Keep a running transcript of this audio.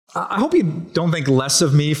I hope you don't think less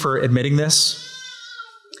of me for admitting this,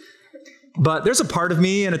 but there's a part of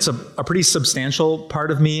me, and it's a pretty substantial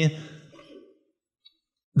part of me,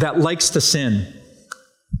 that likes to sin.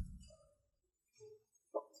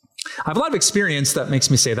 I have a lot of experience that makes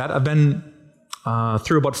me say that. I've been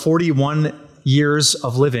through about 41 years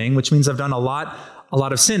of living, which means I've done a lot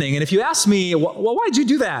of sinning. And if you ask me, well, why'd you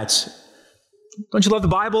do that? Don't you love the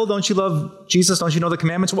Bible? Don't you love Jesus? Don't you know the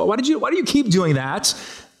commandments? Why do you keep doing that?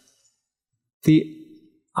 The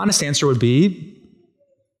honest answer would be,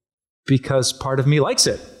 because part of me likes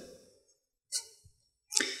it.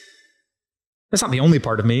 That's not the only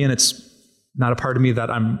part of me, and it's not a part of me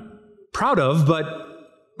that I'm proud of, but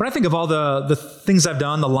when I think of all the things I've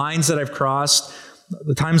done, the lines that I've crossed,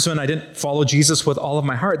 the times when I didn't follow Jesus with all of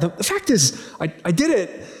my heart, the fact is, I did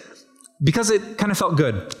it because it kind of felt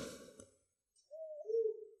good.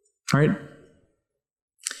 Right?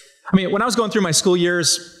 I mean, when I was going through my school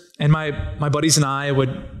years, and my buddies and I would,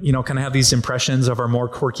 kind of have these impressions of our more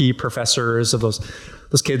quirky professors, of those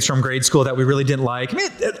kids from grade school that we really didn't like. I mean,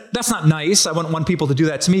 that's not nice. I wouldn't want people to do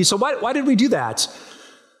that to me. So why did we do that?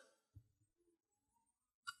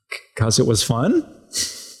 Because it was fun.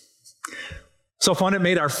 So fun it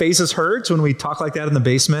made our faces hurt when we talk like that in the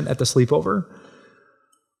basement at the sleepover.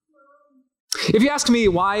 If you ask me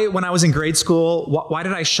why, when I was in grade school, why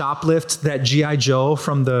did I shoplift that G.I. Joe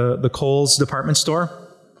from the Kohl's department store?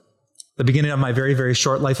 The beginning of my very, very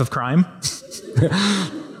short life of crime?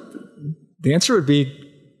 The answer would be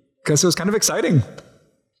because it was kind of exciting.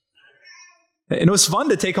 And it was fun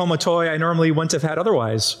to take home a toy I normally wouldn't have had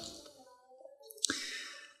otherwise.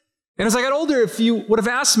 And as I got older, if you would have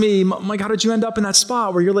asked me, Mike, how did you end up in that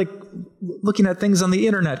spot where you're like looking at things on the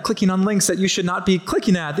internet, clicking on links that you should not be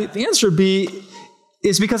clicking at? The answer would be,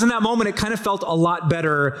 is because in that moment it kind of felt a lot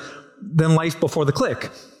better than life before the click.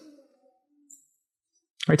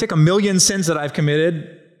 I take a million sins that I've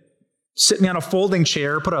committed, sit me on a folding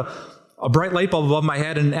chair, put a bright light bulb above my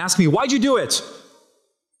head, and ask me, why'd you do it?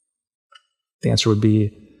 The answer would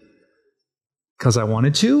be, because I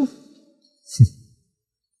wanted to.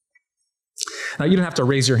 Now, you don't have to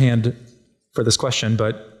raise your hand for this question,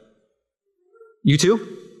 but you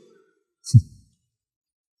too?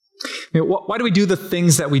 Why do we do the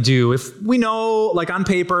things that we do? If we know, like on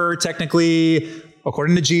paper, technically,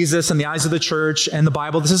 according to Jesus and the eyes of the church and the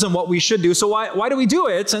Bible, this isn't what we should do, so why do we do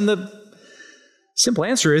it? And the simple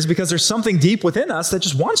answer is because there's something deep within us that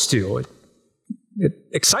just wants to. It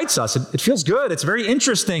excites us. It feels good. It's very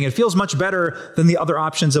interesting. It feels much better than the other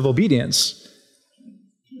options of obedience.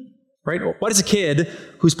 Right? Why does a kid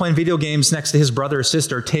who's playing video games next to his brother or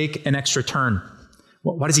sister take an extra turn?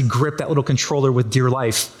 Why does he grip that little controller with dear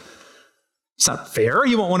life? It's not fair.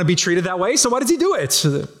 You won't want to be treated that way, so why does he do it?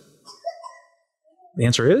 The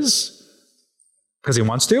answer is because he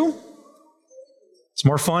wants to. It's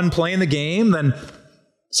more fun playing the game than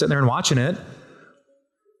sitting there and watching it.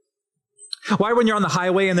 Why, when you're on the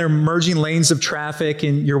highway and they're merging lanes of traffic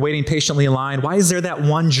and you're waiting patiently in line, why is there that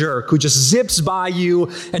one jerk who just zips by you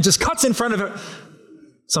and just cuts in front of it?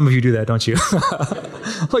 Some of you do that, don't you?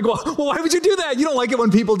 Like, well, why would you do that? You don't like it when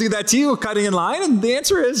people do that to you, cutting in line? And the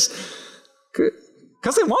answer is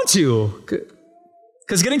because they want to.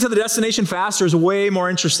 Because getting to the destination faster is way more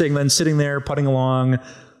interesting than sitting there putting along,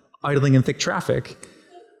 idling in thick traffic.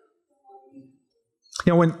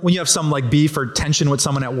 When you have some like beef or tension with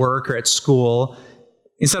someone at work or at school,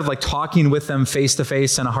 instead of like talking with them face to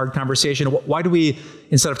face in a hard conversation, why do we,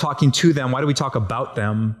 instead of talking to them, why do we talk about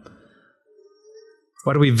them?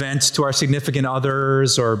 Why do we vent to our significant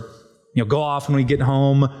others or go off when we get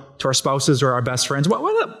home to our spouses or our best friends? We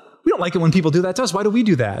don't like it when people do that to us. Why do we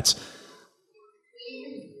do that?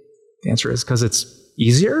 The answer is because it's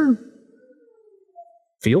easier,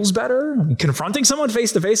 feels better. I mean, confronting someone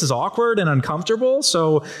face to face is awkward and uncomfortable.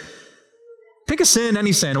 So pick a sin,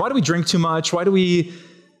 any sin. Why do we drink too much? Why do we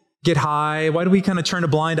get high? Why do we kind of turn a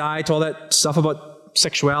blind eye to all that stuff about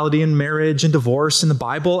sexuality and marriage and divorce in the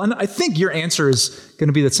Bible? And I think your answer is going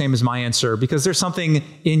to be the same as my answer, because there's something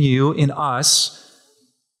in you, in us,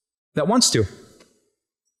 that wants to.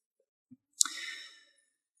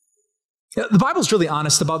 The Bible's really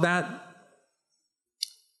honest about that.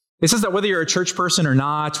 It says that whether you're a church person or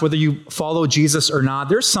not, whether you follow Jesus or not,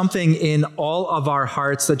 there's something in all of our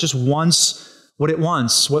hearts that just wants what it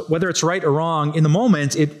wants. Whether it's right or wrong, in the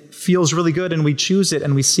moment, it feels really good and we choose it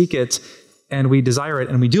and we seek it and we desire it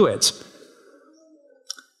and we do it.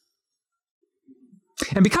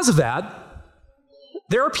 And because of that,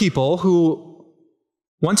 there are people who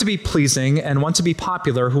want to be pleasing and want to be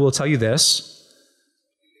popular who will tell you this: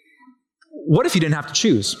 what if you didn't have to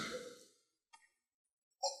choose?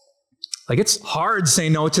 Like, it's hard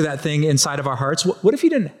saying no to that thing inside of our hearts. What if you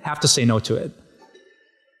didn't have to say no to it?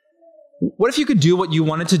 What if you could do what you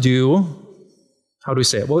wanted to do? How do we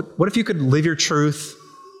say it? What if you could live your truth,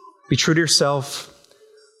 be true to yourself,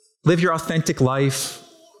 live your authentic life,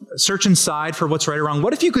 search inside for what's right or wrong?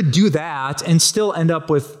 What if you could do that and still end up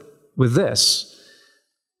with this,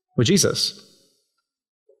 with Jesus?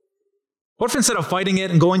 What if instead of fighting it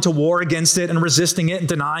and going to war against it and resisting it and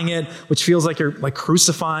denying it, which feels like you're like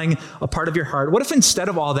crucifying a part of your heart, what if instead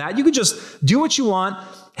of all that, you could just do what you want,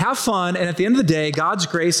 have fun, and at the end of the day, God's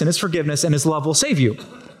grace and His forgiveness and His love will save you?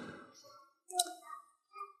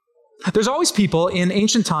 There's always people in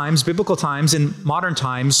ancient times, biblical times, in modern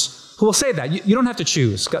times who will say that. You don't have to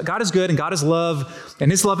choose. God is good and God is love and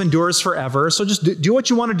His love endures forever. So just do what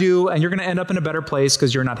you want to do and you're going to end up in a better place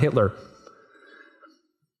because you're not Hitler.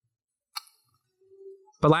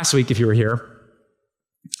 But last week, if you were here,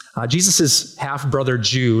 Jesus' half-brother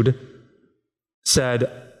Jude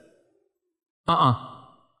said, No.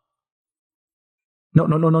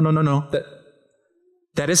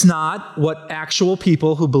 That is not what actual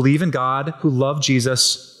people who believe in God, who love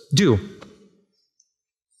Jesus, do.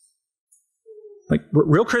 Like,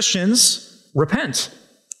 real Christians repent.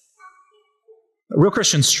 Real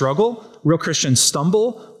Christians struggle. Real Christians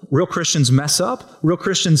stumble. Real Christians mess up. Real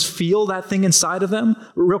Christians feel that thing inside of them.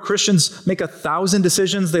 Real Christians make 1,000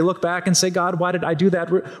 decisions. They look back and say, God, why did I do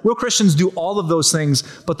that? Real Christians do all of those things.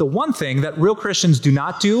 But the one thing that real Christians do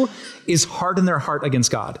not do is harden their heart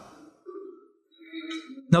against God.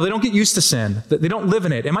 Now, they don't get used to sin. They don't live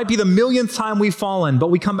in it. It might be the millionth time we've fallen,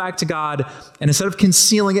 but we come back to God, and instead of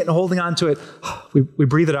concealing it and holding on to it, we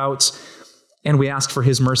breathe it out, and we ask for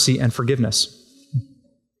His mercy and forgiveness.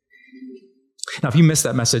 Now, if you missed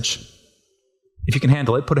that message, if you can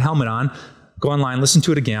handle it, put a helmet on, go online, listen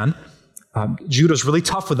to it again. Jude was really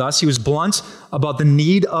tough with us. He was blunt about the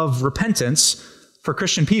need of repentance for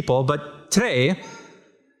Christian people. But today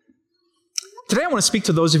I want to speak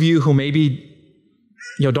to those of you who maybe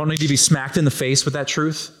don't need to be smacked in the face with that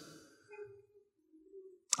truth.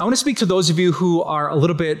 I want to speak to those of you who are a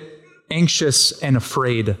little bit anxious and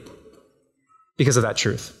afraid because of that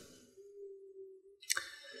truth.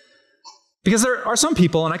 Because there are some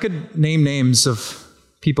people, and I could name names of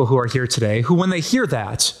people who are here today, who when they hear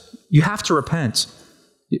that, you have to repent.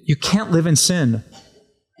 You can't live in sin.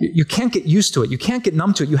 You can't get used to it. You can't get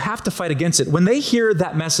numb to it. You have to fight against it. When they hear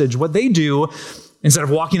that message, what they do, instead of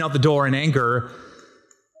walking out the door in anger,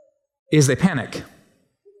 is they panic.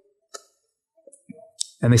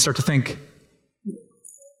 And they start to think,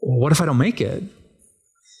 well, what if I don't make it?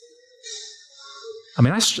 I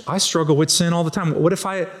mean, I struggle with sin all the time. What if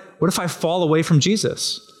I fall away from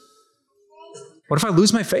Jesus? What if I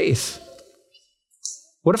lose my faith?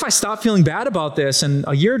 What if I stop feeling bad about this and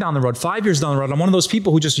a year down the road, 5 years down the road, I'm one of those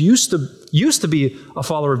people who just used to be a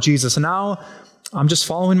follower of Jesus, and now I'm just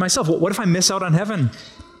following myself? What if I miss out on heaven?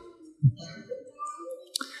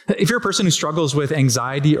 If you're a person who struggles with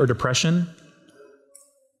anxiety or depression,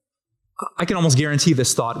 I can almost guarantee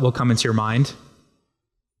this thought will come into your mind.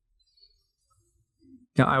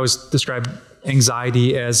 I always describe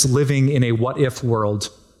anxiety as living in a what-if world.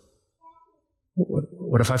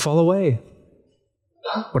 What if I fall away?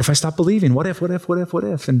 What if I stop believing? What if?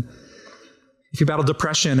 And if you battle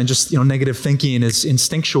depression and just negative thinking is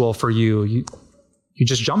instinctual for you, you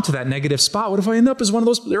just jump to that negative spot. What if I end up as one of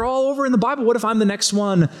those? They're all over in the Bible. What if I'm the next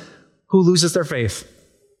one who loses their faith?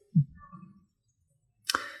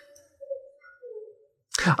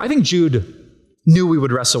 I think Jude knew we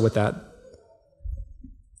would wrestle with that.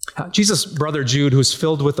 Jesus' brother Jude, who's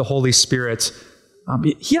filled with the Holy Spirit,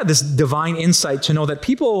 he had this divine insight to know that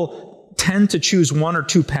people tend to choose one or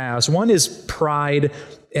two paths. One is pride,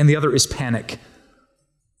 and the other is panic.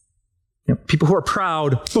 People who are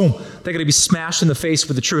proud, boom, they're going to be smashed in the face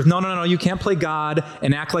with the truth. No, you can't play God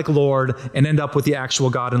and act like Lord and end up with the actual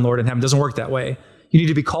God and Lord in heaven. It doesn't work that way. You need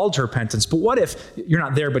to be called to repentance. But what if you're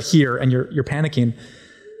not there but here and you're panicking?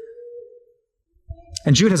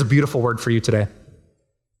 And Jude has a beautiful word for you today.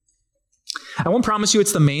 I won't promise you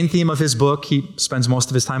it's the main theme of his book. He spends most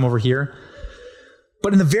of his time over here.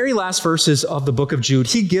 But in the very last verses of the book of Jude,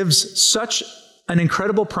 he gives such an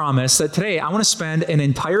incredible promise that today I want to spend an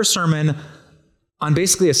entire sermon on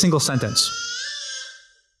basically a single sentence.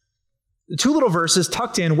 The two little verses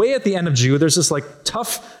tucked in way at the end of Jude. There's this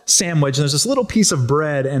tough sandwich, and there's this little piece of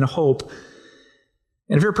bread and hope.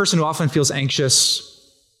 And if you're a person who often feels anxious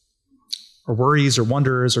or worries or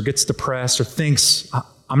wonders or gets depressed or thinks,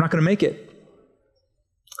 I'm not going to make it,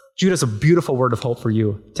 Jude has a beautiful word of hope for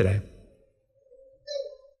you today.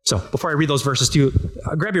 So before I read those verses to you,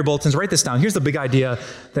 grab your bulletins, write this down. Here's the big idea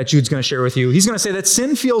that Jude's going to share with you. He's going to say that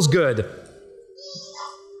sin feels good.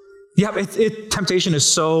 Yeah, temptation is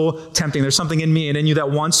so tempting. There's something in me and in you that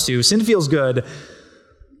wants to. Sin feels good.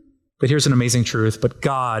 But here's an amazing truth. But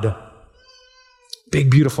God, big,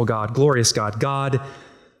 beautiful God, glorious God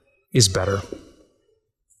is better.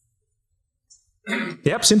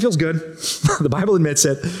 Yep, sin feels good. The Bible admits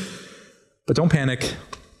it. But don't panic,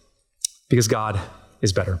 because God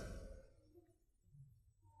is better.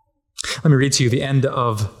 Let me read to you the end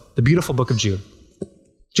of the beautiful book of Jude.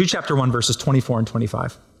 Jude chapter 1, verses 24 and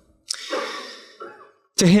 25.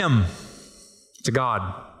 To him, to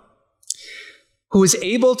God, who is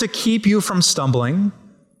able to keep you from stumbling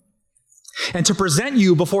and to present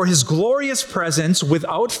you before his glorious presence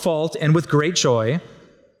without fault and with great joy,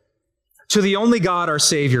 to the only God, our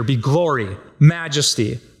Savior, be glory,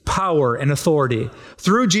 majesty, power, and authority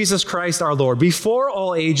through Jesus Christ our Lord, before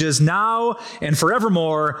all ages, now and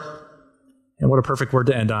forevermore. And what a perfect word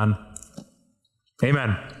to end on.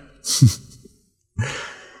 Amen.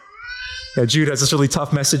 Yeah, Jude has this really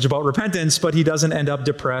tough message about repentance, but he doesn't end up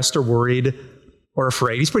depressed or worried or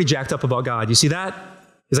afraid. He's pretty jacked up about God. You see that?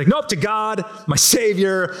 He's like, nope, to God, my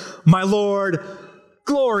Savior, my Lord,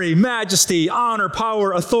 glory, majesty, honor,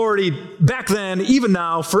 power, authority, back then, even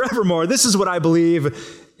now, forevermore. This is what I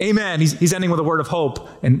believe. Amen. He's ending with a word of hope.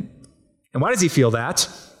 And why does he feel that?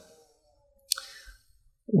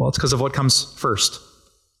 Well, it's because of what comes first.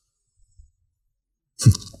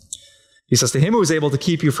 He says, to him who is able to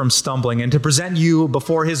keep you from stumbling and to present you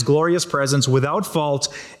before his glorious presence without fault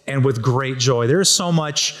and with great joy. There is so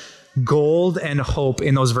much gold and hope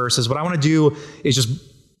in those verses. What I want to do is just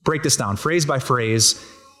break this down phrase by phrase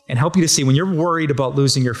and help you to see when you're worried about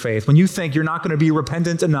losing your faith, when you think you're not going to be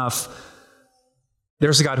repentant enough,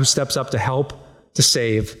 there's a God who steps up to help, to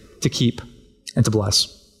save, to keep, and to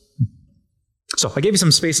bless. So I gave you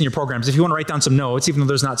some space in your programs. If you want to write down some notes, even though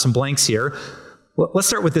there's not some blanks here, let's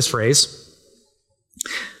start with this phrase.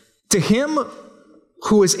 To him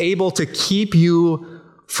who is able to keep you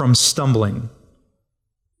from stumbling.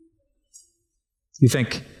 You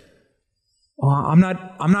think, I'm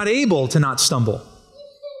not able to not stumble.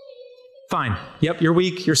 Fine. Yep, you're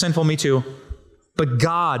weak, you're sinful, me too. But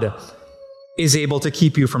God is able to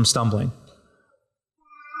keep you from stumbling.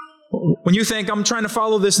 When you think, I'm trying to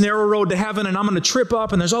follow this narrow road to heaven and I'm going to trip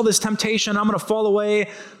up and there's all this temptation, I'm going to fall away.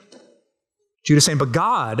 Jude is saying, but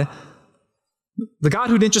God, the God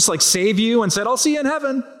who didn't just save you and said, I'll see you in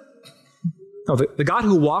heaven. No, the God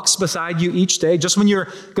who walks beside you each day, just when you're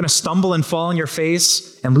going to stumble and fall on your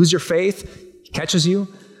face and lose your faith, he catches you.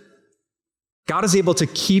 God is able to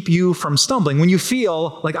keep you from stumbling. When you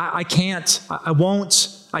feel like, I can't, I won't,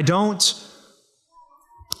 I don't,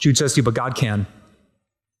 Jude says to you, but God can.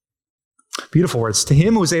 Beautiful words. To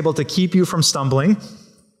him who is able to keep you from stumbling.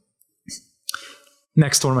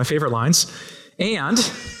 Next, one of my favorite lines. And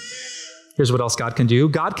here's what else God can do.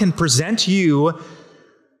 God can present you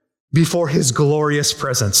before his glorious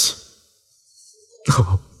presence.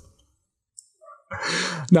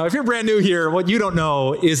 Now, if you're brand new here, what you don't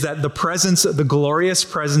know is that the glorious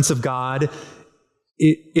presence of God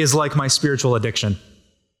is like my spiritual addiction.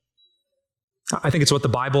 I think it's what the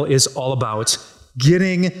Bible is all about.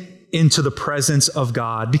 Getting into the presence of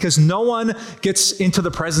God. Because no one gets into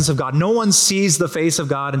the presence of God. No one sees the face of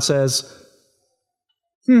God and says,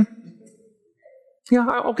 yeah,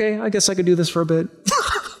 okay, I guess I could do this for a bit.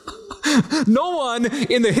 No one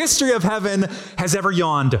in the history of heaven has ever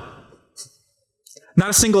yawned. Not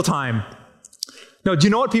a single time. No, do you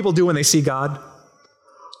know what people do when they see God?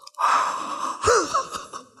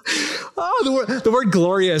 The word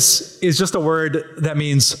glorious is just a word that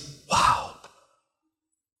means, wow.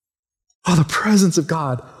 Oh, the presence of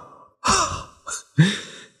God. Have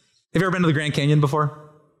you ever been to the Grand Canyon before?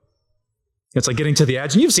 It's like getting to the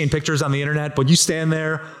edge. And you've seen pictures on the internet, but you stand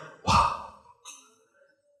there. Wow.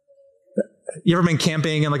 You ever been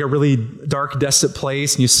camping in a really dark, desolate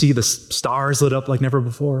place and you see the stars lit up like never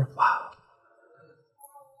before? Wow.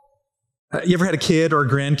 You ever had a kid or a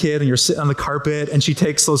grandkid and you're sitting on the carpet and she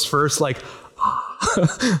takes those first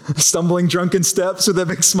stumbling drunken steps with that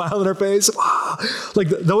big smile on her face? Wow.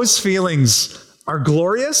 Those feelings are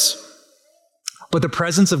glorious, but the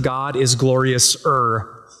presence of God is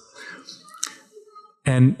glorious-er.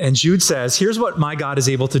 And Jude says, here's what my God is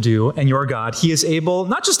able to do, and your God. He is able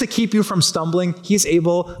not just to keep you from stumbling, he is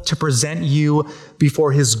able to present you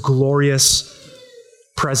before his glorious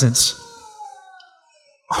presence.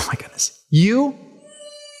 Oh my goodness. You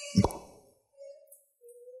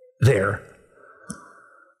there.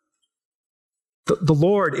 The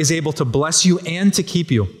Lord is able to bless you and to keep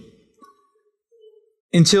you.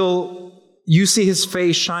 until you see his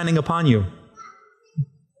face shining upon you.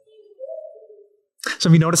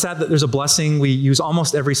 Some of you notice that there's a blessing we use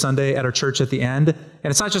almost every Sunday at our church at the end.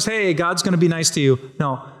 And it's not just, hey, God's going to be nice to you.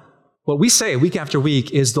 No, what we say week after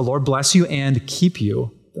week is the Lord bless you and keep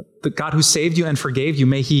you. The God who saved you and forgave you,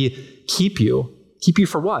 may he keep you. Keep you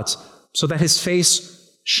for what? So that his face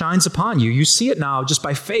shines upon you. You see it now just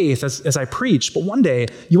by faith as I preach, but one day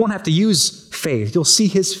you won't have to use faith. You'll see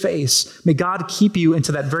his face. May God keep you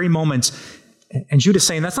into that very moment. And Jude is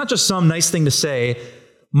saying that's not just some nice thing to say.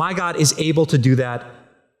 My God is able to do that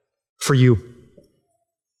for you.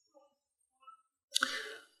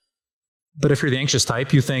 But if you're the anxious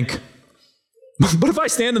type, you think, but if I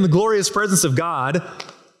stand in the glorious presence of God,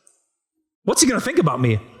 what's he going to think about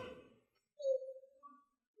me?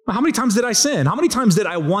 How many times did I sin? How many times did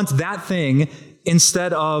I want that thing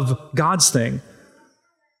instead of God's thing?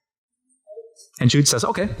 And Jude says,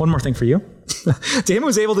 okay, one more thing for you. To him who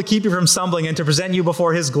is able to keep you from stumbling and to present you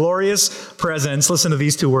before his glorious presence, listen to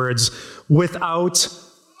these two words, without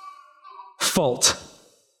fault.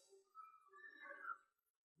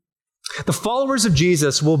 The followers of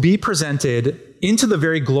Jesus will be presented into the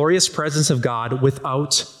very glorious presence of God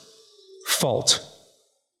without fault,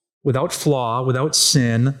 without flaw, without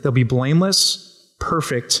sin. They'll be blameless,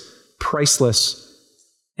 perfect, priceless,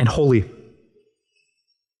 and holy.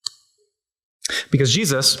 Because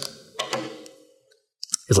Jesus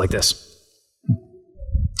is like this.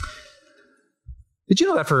 Did you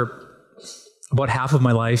know that for about half of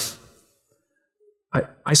my life,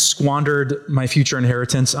 I squandered my future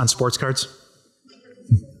inheritance on sports cards?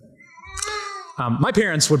 My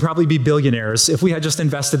parents would probably be billionaires if we had just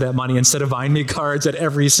invested that money instead of buying me cards at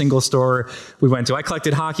every single store we went to. I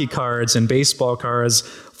collected hockey cards and baseball cards,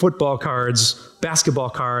 football cards, basketball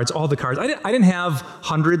cards, all the cards. I didn't have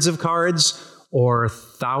hundreds of cards or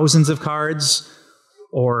thousands of cards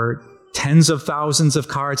or tens of thousands of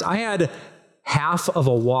cards. I had half of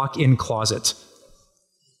a walk-in closet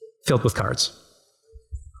filled with cards.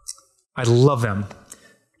 I love them.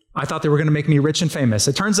 I thought they were going to make me rich and famous.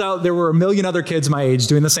 It turns out there were a million other kids my age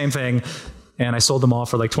doing the same thing, and I sold them all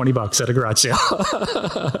for like $20 at a garage sale.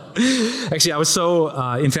 Actually, I was so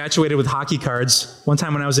infatuated with hockey cards. One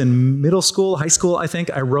time when I was in middle school, high school, I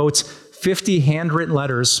think, I wrote 50 handwritten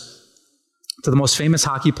letters to the most famous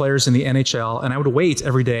hockey players in the NHL, and I would wait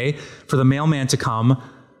every day for the mailman to come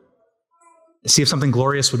to see if something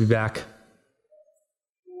glorious would be back.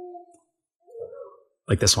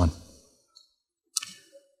 Like this one.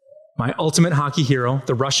 My ultimate hockey hero,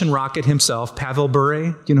 the Russian rocket himself, Pavel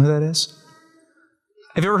Bure. Do you know who that is?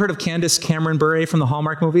 Have you ever heard of Candace Cameron Bure from the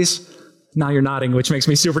Hallmark movies? Now you're nodding, which makes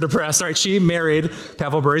me super depressed. All right, she married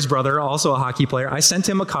Pavel Bure's brother, also a hockey player. I sent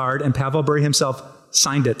him a card, and Pavel Bure himself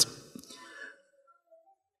signed it.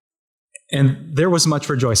 And there was much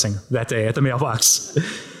rejoicing that day at the mailbox.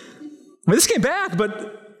 This came back,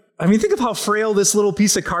 but think of how frail this little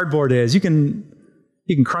piece of cardboard is. You can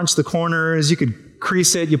crunch the corners, you could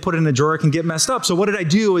crease it, you put it in a drawer, it can get messed up. So what did I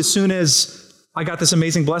do as soon as I got this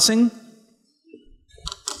amazing blessing?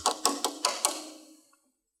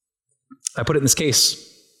 I put it in this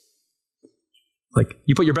case. Like,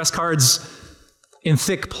 you put your best cards in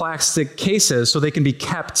thick plastic cases so they can be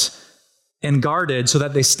kept and guarded so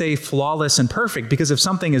that they stay flawless and perfect. Because if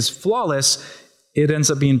something is flawless, it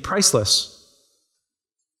ends up being priceless.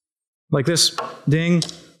 Like this, ding,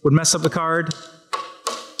 would mess up the card.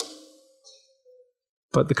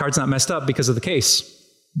 But the card's not messed up because of the case.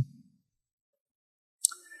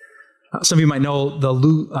 Some of you might know the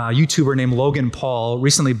YouTuber named Logan Paul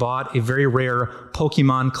recently bought a very rare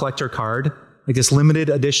Pokemon collector card, like this limited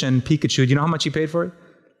edition Pikachu. Do you know how much he paid for it?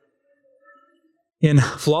 In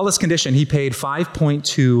flawless condition, he paid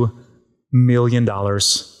 $5.2 million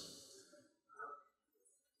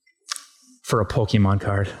for a Pokemon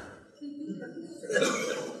card.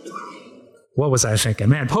 What was I thinking?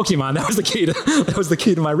 Man, Pokemon, that was the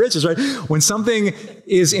key to my riches, right? When something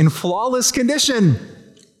is in flawless condition,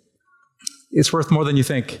 it's worth more than you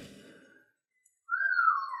think.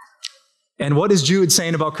 And what is Jude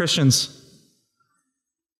saying about Christians?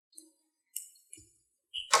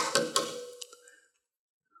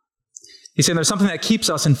 He's saying there's something that keeps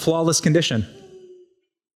us in flawless condition.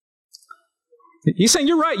 He's saying,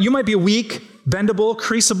 you're right, you might be weak, bendable,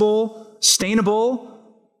 creasable, stainable,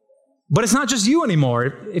 but it's not just you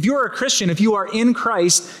anymore. If you are a Christian, if you are in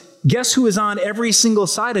Christ, guess who is on every single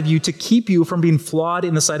side of you to keep you from being flawed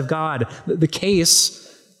in the sight of God? The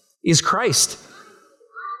case is Christ.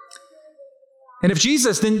 And if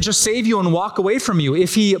Jesus didn't just save you and walk away from you,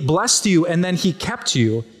 if he blessed you and then he kept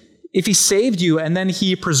you, if he saved you and then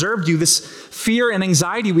he preserved you, this fear and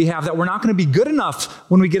anxiety we have that we're not going to be good enough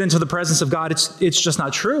when we get into the presence of God, it's just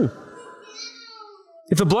not true.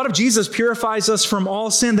 If the blood of Jesus purifies us from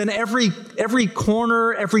all sin, then every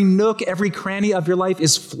corner, every nook, every cranny of your life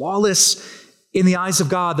is flawless in the eyes of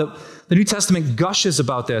God. The New Testament gushes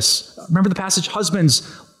about this. Remember the passage,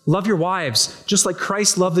 husbands, love your wives, just like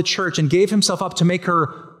Christ loved the church and gave himself up to make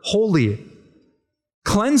her holy,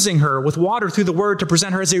 cleansing her with water through the word to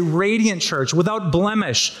present her as a radiant church without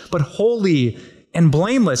blemish, but holy and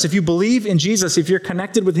blameless. If you believe in Jesus, if you're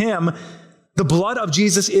connected with him, the blood of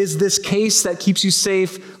Jesus is this case that keeps you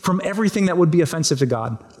safe from everything that would be offensive to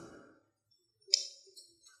God.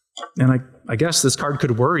 And I guess this card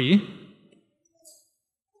could worry,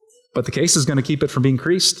 but the case is going to keep it from being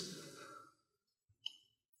creased.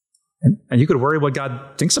 And you could worry what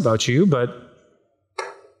God thinks about you, but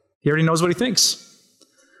he already knows what he thinks.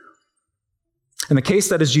 And the case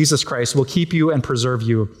that is Jesus Christ will keep you and preserve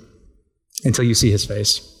you until you see his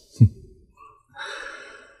face.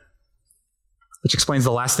 Which explains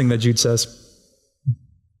the last thing that Jude says.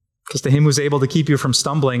 Because to him who's able to keep you from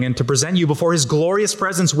stumbling and to present you before his glorious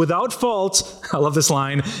presence without fault, I love this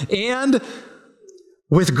line, and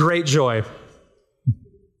with great joy.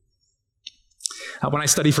 When I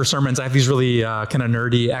study for sermons, I have these really kind of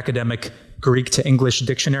nerdy academic Greek to English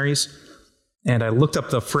dictionaries. And I looked up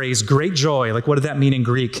the phrase great joy, like what did that mean in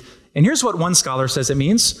Greek? And here's what one scholar says it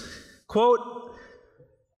means, quote,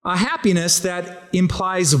 a happiness that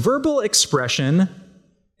implies verbal expression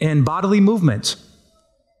and bodily movement.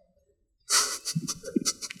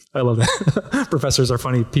 I love that. Professors are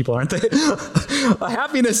funny people, aren't they? A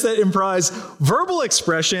happiness that implies verbal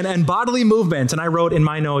expression and bodily movement. And I wrote in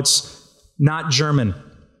my notes, not German.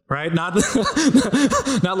 Right? Not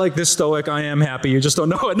like this stoic, I am happy, you just don't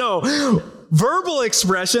know it. No, verbal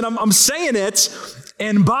expression, I'm saying it,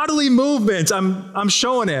 and bodily movement, I'm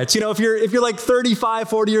showing it. If you're like 35,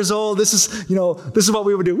 40 years old, this is what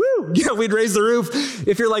we would do. Woo! We'd raise the roof.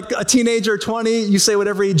 If you're like a teenager or 20, you say what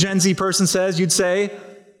every Gen Z person says, you'd say,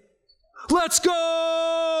 let's go!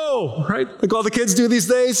 Right? Like all the kids do these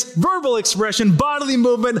days. Verbal expression, bodily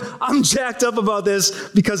movement. I'm jacked up about this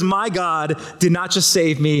because my God did not just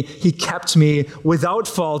save me, he kept me without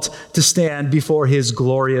fault to stand before his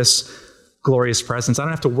glorious presence. I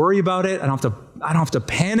don't have to worry about it. I don't have to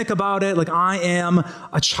panic about it. Like I am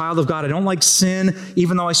a child of God. I don't like sin,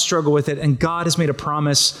 even though I struggle with it. And God has made a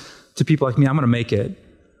promise to people like me, I'm going to make it.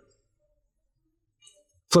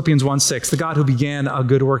 Philippians 1:6, the God who began a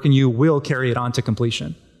good work in you will carry it on to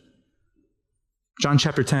completion. John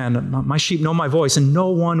chapter 10, my sheep know my voice, and no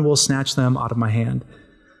one will snatch them out of my hand.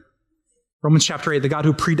 Romans chapter 8, the God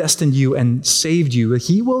who predestined you and saved you,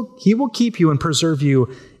 he will keep you and preserve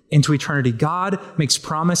you into eternity. God makes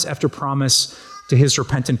promise after promise to his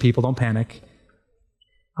repentant people. Don't panic.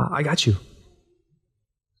 I got you.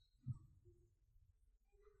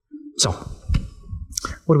 So,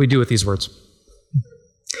 what do we do with these words?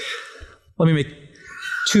 Let me make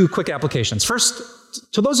two quick applications. First,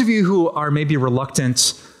 to those of you who are maybe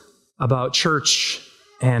reluctant about church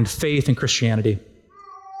and faith and Christianity.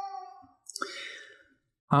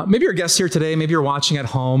 Maybe you're a guest here today, maybe you're watching at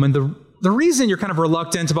home, and the reason you're kind of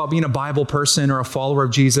reluctant about being a Bible person or a follower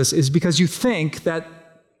of Jesus is because you think that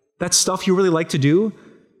stuff you really like to do,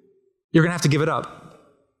 you're going to have to give it up.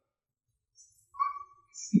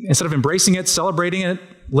 Instead of embracing it, celebrating it,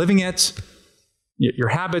 living it, your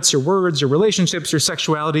habits, your words, your relationships, your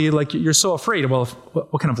sexuality, like you're so afraid, well,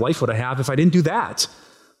 what kind of life would I have if I didn't do that?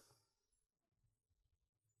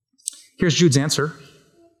 Here's Jude's answer.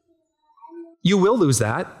 You will lose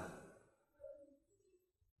that,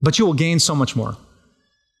 but you will gain so much more.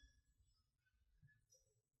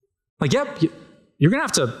 Like, yep, you're going to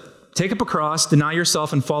have to take up a cross, deny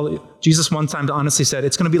yourself, and follow. Jesus one time honestly said,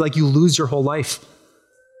 it's going to be like you lose your whole life.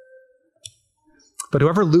 But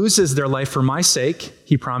whoever loses their life for my sake,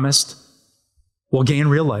 he promised, will gain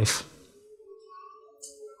real life.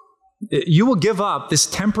 You will give up this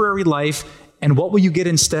temporary life, and what will you get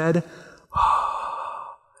instead?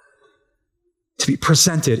 To be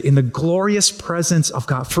presented in the glorious presence of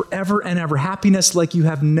God forever and ever. Happiness like you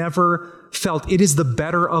have never felt. It is the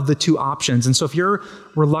better of the two options. And so if you're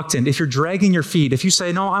reluctant, if you're dragging your feet, if you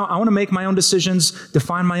say, no, I want to make my own decisions,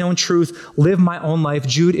 define my own truth, live my own life,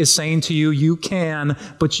 Jude is saying to you, you can,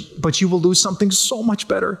 but you will lose something so much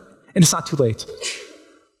better. And it's not too late.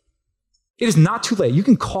 It is not too late. You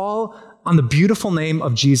can call on the beautiful name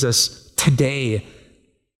of Jesus today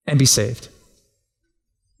and be saved.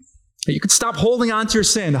 You could stop holding on to your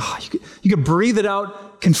sin. You could breathe it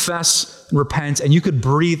out, confess, and repent, and you could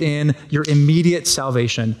breathe in your immediate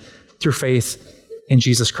salvation through faith in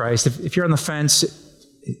Jesus Christ. If you're on the fence,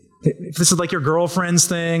 if this is like your girlfriend's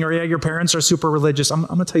thing, or your parents are super religious, I'm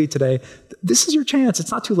going to tell you today, this is your chance. It's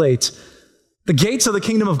not too late. The gates of the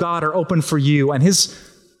kingdom of God are open for you, and his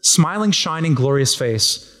smiling, shining, glorious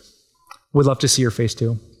face would love to see your face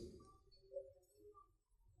too.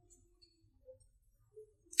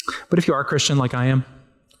 But if you are a Christian like I am,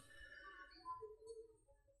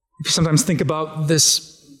 if you sometimes think about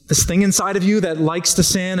this thing inside of you that likes to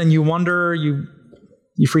sin, and you wonder, you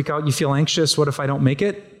freak out, you feel anxious, what if I don't make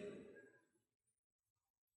it?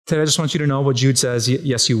 Today I just want you to know what Jude says,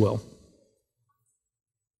 yes, you will.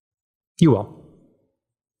 You will.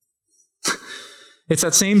 It's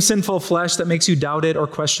that same sinful flesh that makes you doubt it or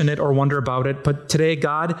question it or wonder about it. But today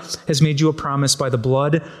God has made you a promise by the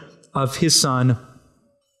blood of his Son.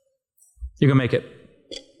 You're going to make it.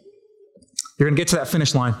 You're going to get to that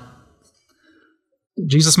finish line.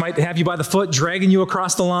 Jesus might have you by the foot, dragging you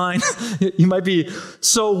across the line. You might be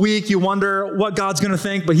so weak, you wonder what God's going to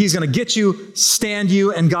think, but he's going to get you, stand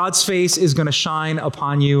you, and God's face is going to shine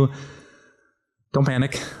upon you. Don't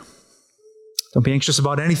panic. Don't be anxious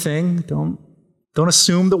about anything. Don't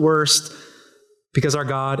assume the worst, because our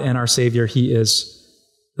God and our Savior, he is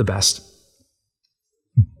the best.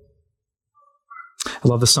 I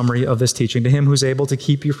love the summary of this teaching. To him who's able to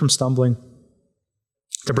keep you from stumbling,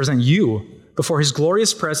 to present you before his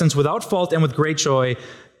glorious presence without fault and with great joy,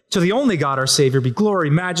 to the only God, our Savior, be glory,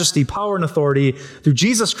 majesty, power, and authority through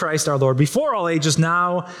Jesus Christ our Lord, before all ages,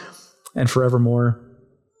 now and forevermore.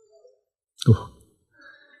 Ooh.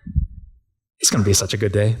 It's going to be such a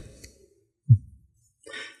good day.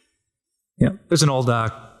 Yeah, there's an old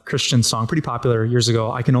Christian song, pretty popular years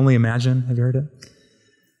ago, I Can Only Imagine. Have you heard it?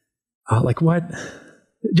 Like what? Do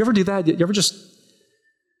you ever do that? You ever just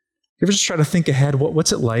try to think ahead?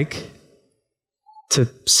 What's it like to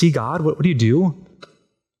see God? What do you do?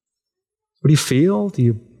 What do you feel? Do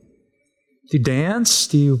you dance?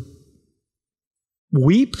 Do you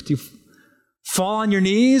weep? Do you fall on your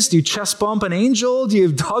knees? Do you chest bump an angel? Do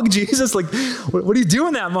you hug Jesus? Like, what do you do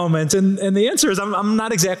in that moment? And the answer is, I'm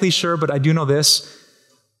not exactly sure, but I do know this.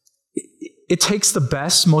 It takes the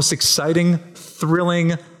best, most exciting,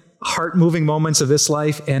 thrilling, heart-moving moments of this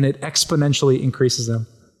life, and it exponentially increases them.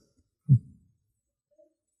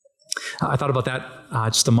 I thought about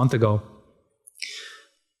that just a month ago.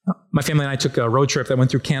 My family and I took a road trip that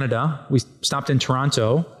went through Canada. We stopped in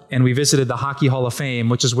Toronto, and we visited the Hockey Hall of Fame,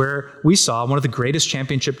 which is where we saw one of the greatest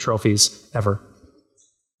championship trophies ever.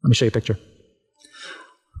 Let me show you a picture.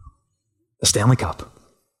 The Stanley Cup.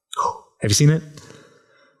 Have you seen it?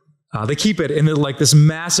 They keep it in this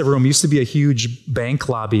massive room. It used to be a huge bank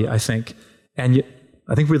lobby, I think. And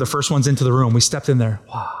I think we were the first ones into the room. We stepped in there.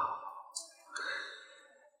 Wow.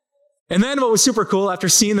 And then what was super cool, after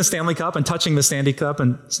seeing the Stanley Cup and touching the Stanley Cup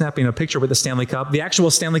and snapping a picture with the Stanley Cup, the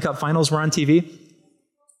actual Stanley Cup finals were on TV.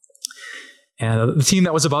 And the team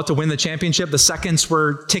that was about to win the championship, the seconds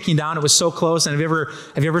were ticking down. It was so close. And have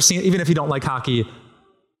you ever seen, even if you don't like hockey,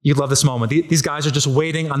 you'd love this moment. These guys are just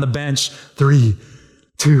waiting on the bench. 3,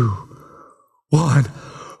 2, 1.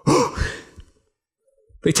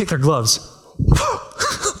 They take their gloves.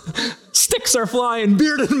 Sticks are flying.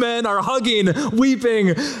 Bearded men are hugging,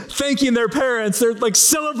 weeping, thanking their parents. They're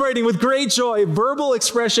celebrating with great joy. Verbal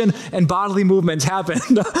expression and bodily movement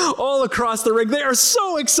happened all across the ring. They are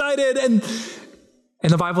so excited. And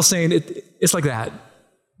the Bible's saying it's like that.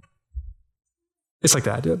 It's like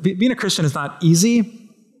that. Being a Christian is not easy.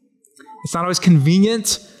 It's not always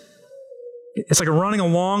convenient. It's like running a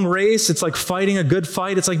long race. It's like fighting a good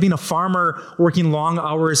fight. It's like being a farmer working long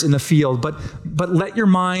hours in the field. But let your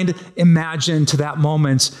mind imagine to that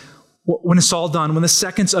moment when it's all done, when the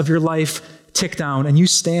seconds of your life tick down and you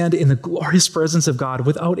stand in the glorious presence of God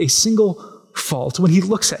without a single fault, when he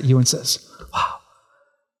looks at you and says, wow.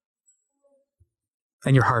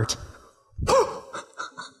 And your heart.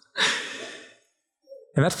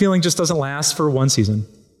 And that feeling just doesn't last for one season.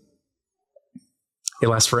 It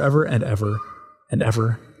lasts forever and ever and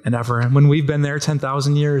ever and ever. And when we've been there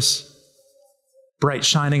 10,000 years, bright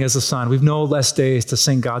shining as the sun, we've no less days to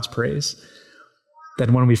sing God's praise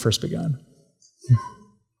than when we first began.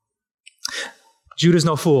 Jude is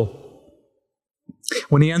no fool.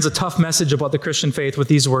 When he ends a tough message about the Christian faith with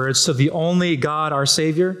these words, to the only God, our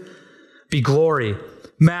Savior, be glory,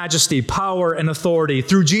 majesty, power, and authority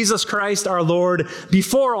through Jesus Christ our Lord,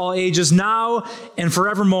 before all ages, now and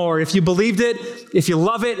forevermore. If you believed it, if you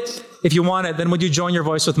love it, if you want it, then would you join your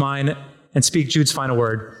voice with mine and speak Jude's final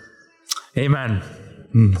word? Amen.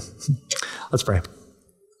 Let's pray.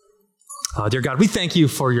 Dear God, we thank you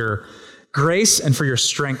for your grace and for your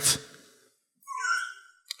strength.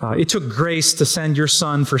 It took grace to send your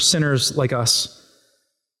Son for sinners like us.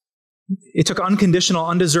 It took unconditional,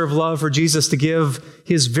 undeserved love for Jesus to give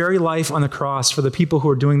his very life on the cross for the people who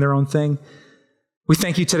are doing their own thing. We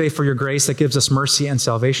thank you today for your grace that gives us mercy and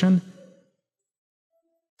salvation.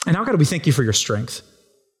 And now, God, we thank you for your strength.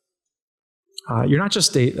 You're not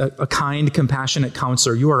just a kind, compassionate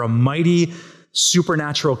counselor. You are a mighty,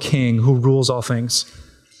 supernatural king who rules all things.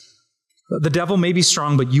 The devil may be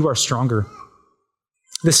strong, but you are stronger.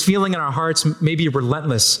 This feeling in our hearts may be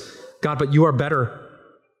relentless, God, but you are better.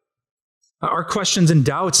 Our questions and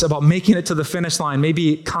doubts about making it to the finish line may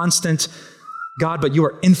be constant, God, but you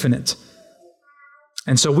are infinite.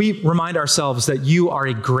 And so we remind ourselves that you are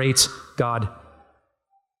a great God.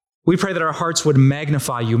 We pray that our hearts would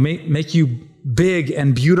magnify you, make you big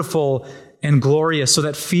and beautiful and glorious, so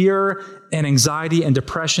that fear and anxiety and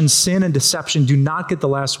depression, sin and deception do not get the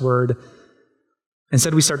last word.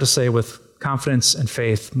 Instead, we start to say with confidence and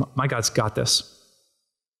faith, my God's got this.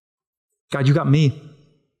 God, you got me.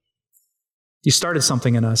 You started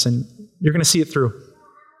something in us, and you're going to see it through.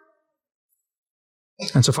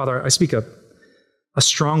 And so, Father, I speak a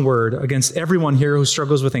strong word against everyone here who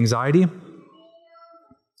struggles with anxiety,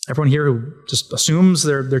 everyone here who just assumes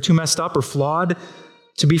they're too messed up or flawed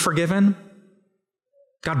to be forgiven.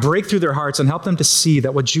 God, break through their hearts and help them to see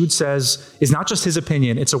that what Jude says is not just his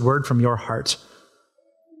opinion, it's a word from your heart.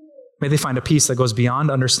 May they find a peace that goes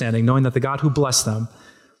beyond understanding, knowing that the God who blessed them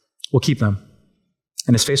will keep them,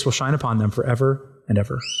 and his face will shine upon them forever and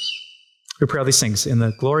ever. We pray all these things in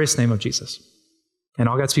the glorious name of Jesus. And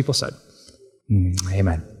all God's people said,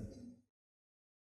 amen.